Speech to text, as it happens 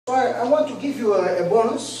So I want to give you a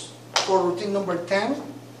bonus for routine number 10.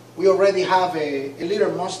 We already have a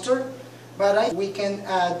little monster, but we can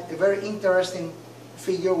add a very interesting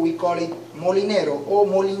figure. We call it Molinero or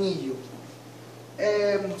Molinillo.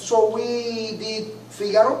 So we did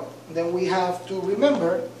Figaro. Then we have to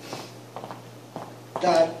remember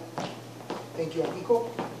that, thank you, Kiko.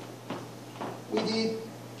 We did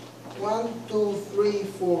 1, 2, 3,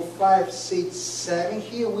 4, 5, 6, 7.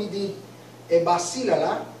 Here we did a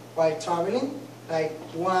basilala while traveling, like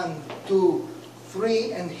 1, 2,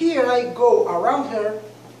 3. And here I go around her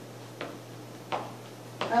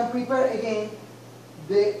and prepare again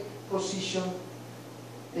the position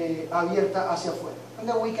abierta hacia afuera. And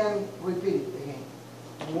then we can repeat it again.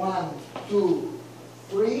 1, 2,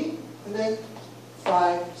 3, and then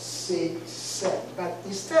 5, 6, 7. But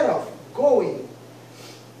instead of going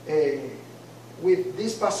with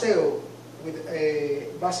this paseo, with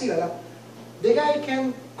basilala, the guy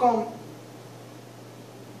can come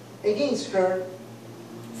against her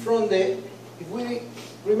from the, if we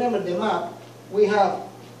remember the map, we have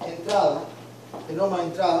entrada, the normal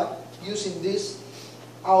entrada, using this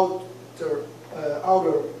outer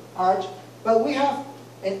arch, but we have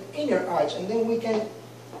an inner arch, and then we can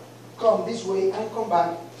come this way and come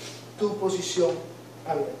back to position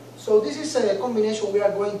abierta. So this is a combination we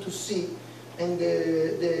are going to see in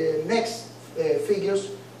the next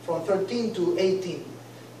figures from 13 to 18.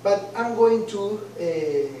 But I'm going to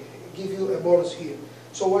give you a bonus here.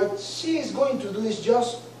 So what she is going to do is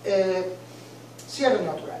just cierre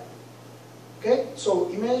natural. Okay? So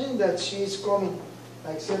imagine that she is coming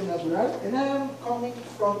like cierre natural, and I am coming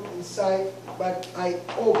from inside, but I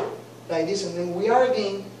open like this, and then we are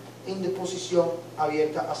again in the position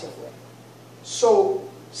abierta hacia afuera. So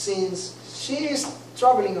since she is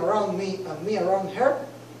traveling around me and me around her,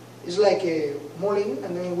 it's like a molin,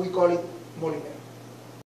 and then we call it molinero.